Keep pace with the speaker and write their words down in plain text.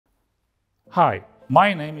Hi,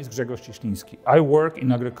 my name is Grzegorz Cieśliński. I work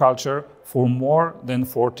in agriculture for more than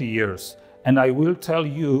 40 years, and I will tell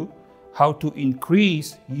you how to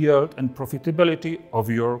increase yield and profitability of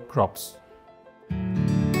your crops.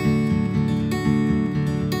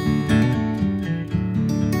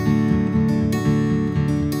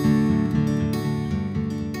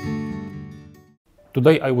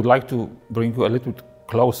 Today I would like to bring you a little bit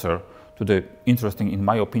closer to the interesting, in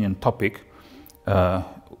my opinion, topic,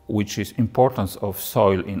 which is importance of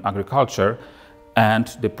soil in agriculture and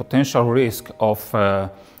the potential risk of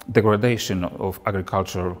degradation of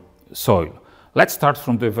agricultural soil. Let's start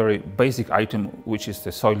from the very basic item, which is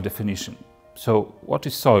the soil definition. So what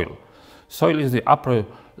is soil? Soil is the upper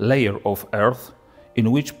layer of earth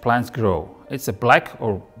in which plants grow. It's a black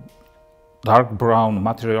or dark brown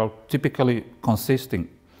material typically consisting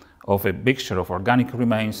of a mixture of organic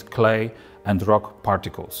remains, clay and rock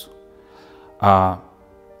particles.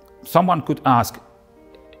 Someone could ask,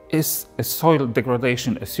 is soil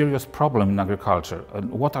degradation a serious problem in agriculture?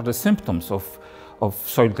 And what are the symptoms of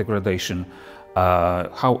soil degradation?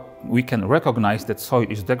 How we can recognize that soil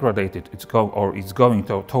is degraded, it's going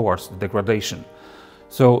towards degradation.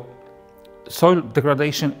 So soil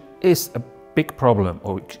degradation is a big problem,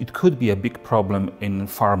 or it could be a big problem in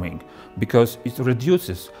farming, because it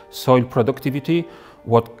reduces soil productivity,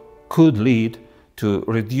 what could lead to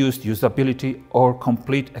reduced usability or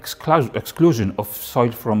complete exclusion of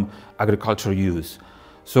soil from agricultural use.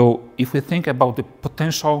 So if we think about the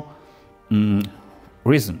potential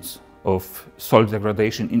reasons of soil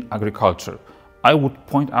degradation in agriculture, I would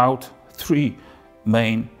point out three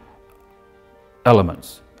main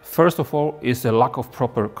elements. First of all is the lack of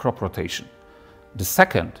proper crop rotation. The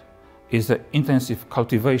second is the intensive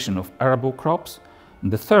cultivation of arable crops.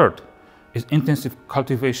 And the third is intensive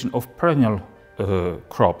cultivation of perennial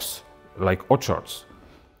crops like orchards.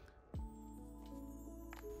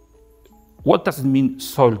 What does it mean,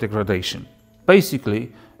 soil degradation?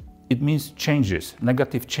 Basically, it means changes,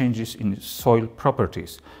 negative changes in soil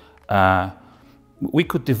properties. We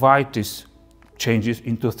could divide these changes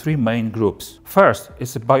into three main groups. First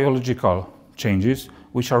is the biological changes,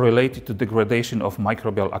 which are related to degradation of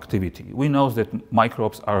microbial activity. We know that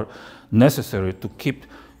microbes are necessary to keep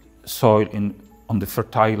soil on the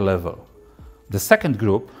fertile level. The second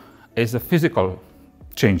group is the physical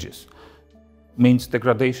changes, means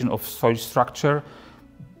degradation of soil structure,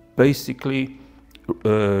 basically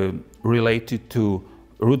related to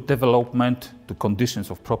root development, to conditions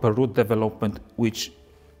of proper root development, which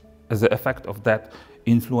as an effect of that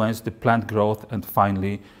influence the plant growth and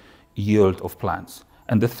finally yield of plants.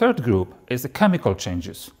 And the third group is the chemical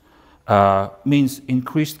changes, means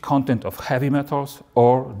increased content of heavy metals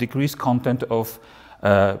or decreased content of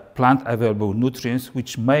plant available nutrients,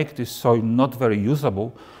 which make this soil not very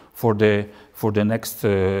usable for the next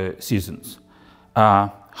seasons.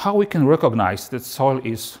 How we can recognize that soil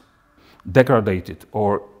is degraded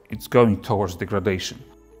or it's going towards degradation?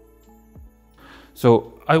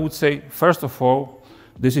 So I would say, first of all,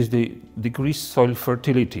 this is the decreased soil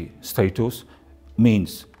fertility status,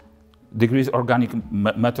 means decreased organic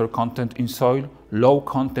matter content in soil, low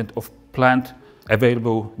content of plant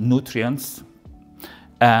available nutrients,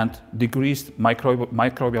 and decreased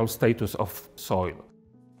microbial status of soil.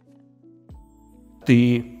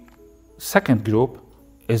 The second group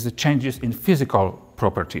is the changes in physical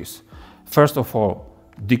properties. First of all,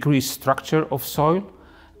 decreased structure of soil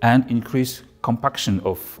and increased compaction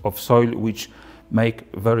of soil, which make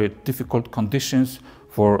very difficult conditions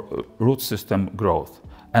for root system growth.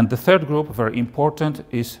 And the third group, very important,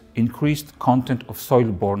 is increased content of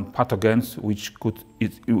soil-borne pathogens, which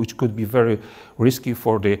could be very risky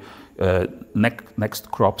for the next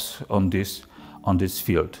crops on this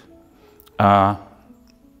field.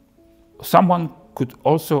 Someone could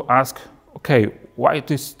also ask, okay, why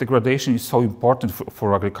this degradation is so important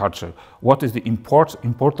for agriculture? What is the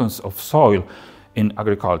importance of soil in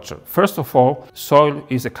agriculture? First of all, soil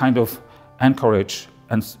is a kind of anchorage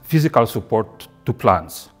and physical support to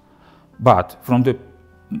plants. But from the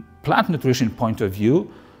plant nutrition point of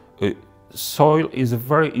view, soil is a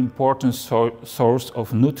very important source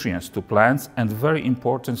of nutrients to plants and very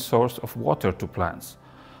important source of water to plants.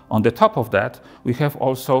 On the top of that, we have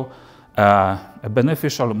also a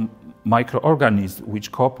beneficial microorganisms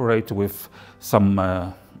which cooperate with some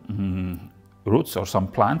roots or some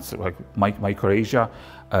plants like mycorrhiza,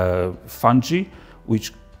 fungi,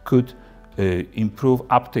 which could improve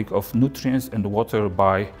uptake of nutrients and water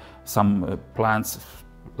by some plants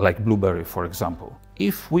like blueberry, for example.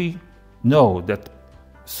 If we know that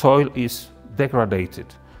soil is degraded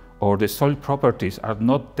or the soil properties are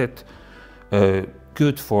not that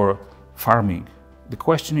good for farming. The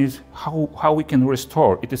question is how we can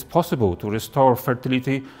restore. It is possible to restore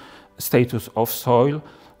fertility status of soil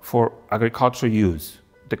for agricultural use.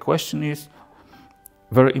 The question is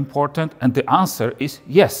very important, and the answer is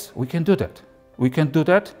yes, we can do that. We can do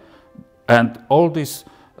that, and all this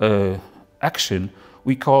action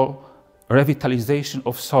we call revitalization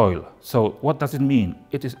of soil. So what does it mean?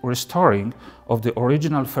 It is restoring of the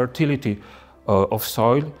original fertility of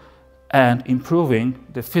soil and improving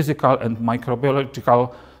the physical and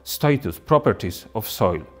microbiological status, properties of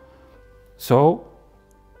soil. So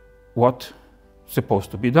what's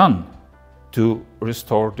supposed to be done to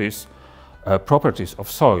restore these properties of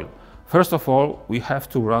soil? First of all, we have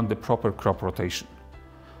to run the proper crop rotation.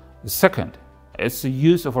 The second is the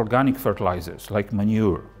use of organic fertilizers like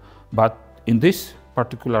manure. But in this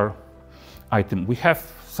particular item, we have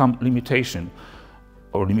some limitations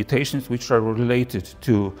which are related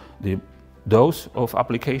to the dose of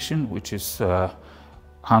application, which is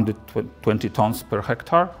 120 tons per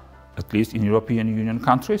hectare, at least in European Union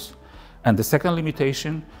countries. And the second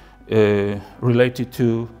limitation related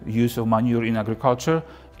to use of manure in agriculture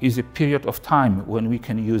is a period of time when we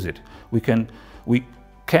can use it. We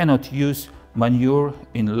cannot use manure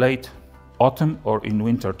in late autumn or in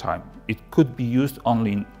winter time. It could be used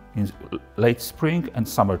only in late spring and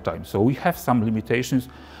summertime. So we have some limitations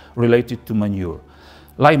related to manure.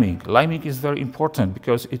 Liming. Liming is very important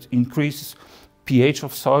because it increases pH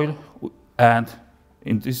of soil, and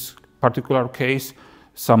in this particular case,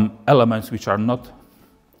 some elements which are not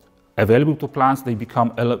available to plants, they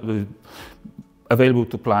become available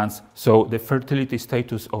to plants, so the fertility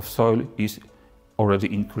status of soil is already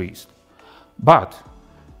increased. But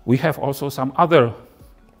we have also some other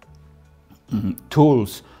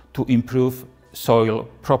tools to improve soil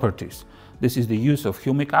properties. This is the use of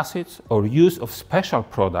humic acids or use of special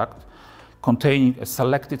product containing a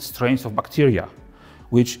selected strains of bacteria,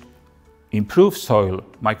 which improve soil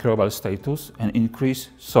microbial status and increase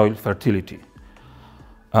soil fertility.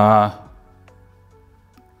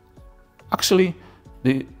 Actually,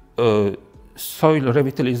 the soil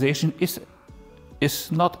revitalization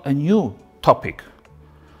is not a new topic,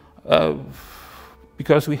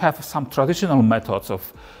 because we have some traditional methods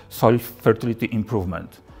of soil fertility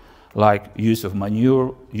improvement, like use of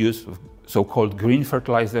manure, use of so-called green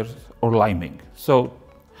fertilizers, or liming. So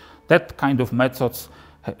that kind of methods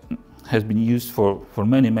has been used for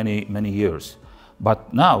many years.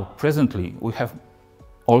 But now, presently, we have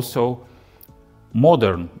also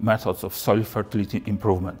modern methods of soil fertility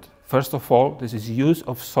improvement. First of all, this is use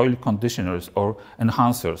of soil conditioners or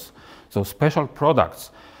enhancers. So special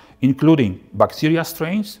products, including bacteria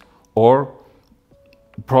strains or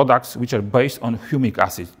products which are based on humic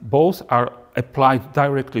acid. Both are applied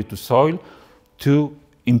directly to soil to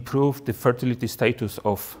improve the fertility status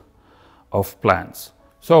of plants.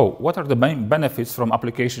 So what are the main benefits from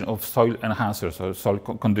application of soil enhancers or soil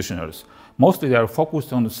conditioners? Mostly they are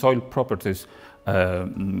focused on the soil properties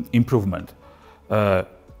improvement.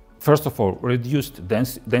 First of all, reduced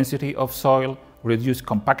density of soil, reduced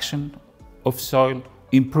compaction of soil,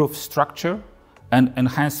 improve structure, and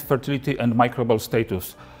enhance fertility and microbial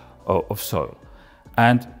status of soil.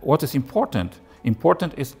 And what is important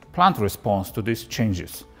is plant response to these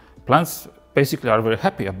changes. Plants basically are very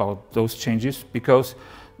happy about those changes because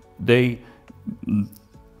they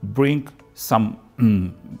bring some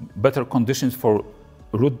better conditions for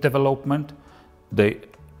root development. They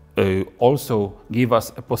also give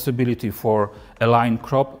us a possibility for aligned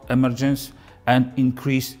crop emergence and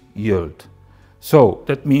increase yield. So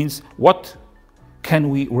that means what can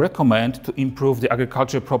we recommend to improve the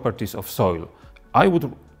agricultural properties of soil? I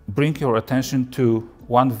would bring your attention to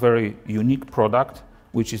one very unique product,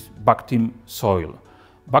 which is Bactim soil.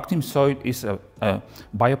 Bactim soil is a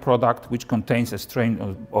bioproduct which contains a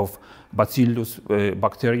strain of Bacillus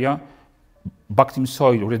bacteria. Bactim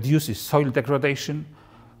soil reduces soil degradation,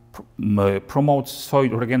 promotes soil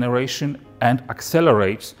regeneration, and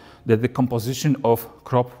accelerates the decomposition of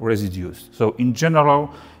crop residues. So in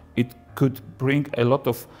general, it could bring a lot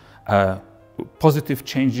of positive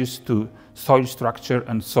changes to soil structure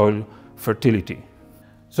and soil fertility.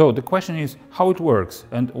 So the question is how it works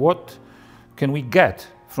and what can we get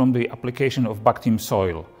from the application of Bactim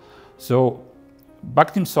soil. So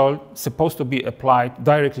Bactim soil is supposed to be applied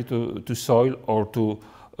directly to soil or to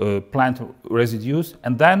plant residues,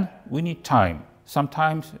 and then we need time,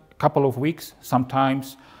 sometimes a couple of weeks,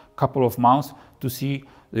 sometimes a couple of months to see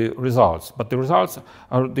the results. But the results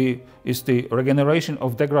is the regeneration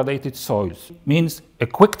of degraded soils, means a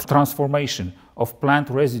quick transformation of plant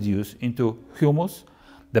residues into humus,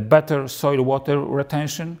 the better soil water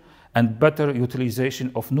retention, and better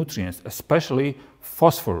utilization of nutrients, especially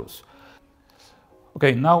phosphorus.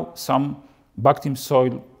 Okay, now some Bactim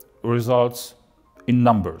soil results in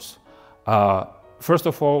numbers. First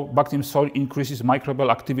of all, Bactim soil increases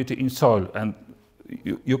microbial activity in soil, and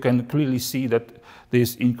you can clearly see that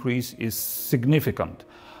this increase is significant.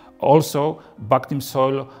 Also, Bactim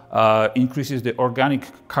soil increases the organic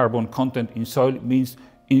carbon content in soil, means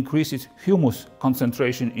increases humus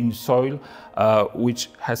concentration in soil, which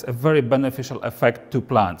has a very beneficial effect to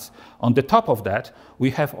plants. On the top of that,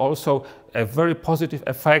 we have also a very positive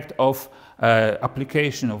effect of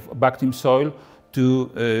application of Bactim soil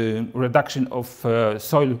to reduction of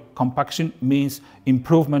soil compaction, means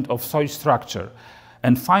improvement of soil structure.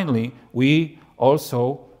 And finally, we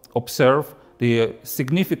also observe the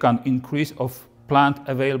significant increase of plant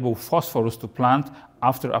available phosphorus to plant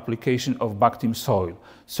after application of Bactim soil.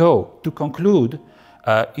 So, to conclude,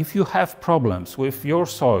 if you have problems with your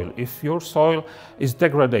soil, if your soil is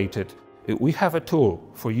degraded, we have a tool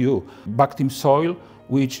for you, Bactim soil,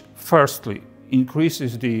 which firstly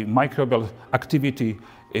increases the microbial activity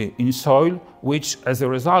in soil, which as a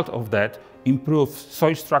result of that improves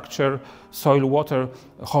soil structure, soil water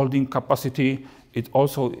holding capacity. It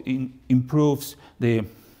also improves the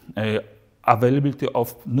availability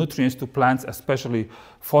of nutrients to plants, especially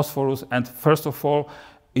phosphorus, and first of all,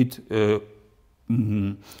 it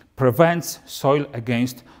prevents soil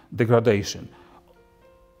against degradation.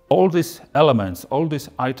 All these elements, all these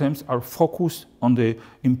items are focused on the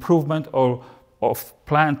improvement of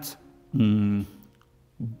plant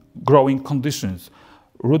growing conditions,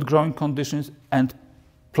 root growing conditions, and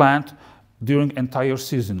plant during entire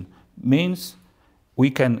season. Means we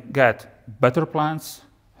can get better plants,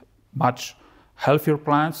 much healthier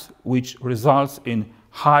plants, which results in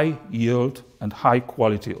high yield and high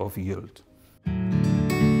quality of yield.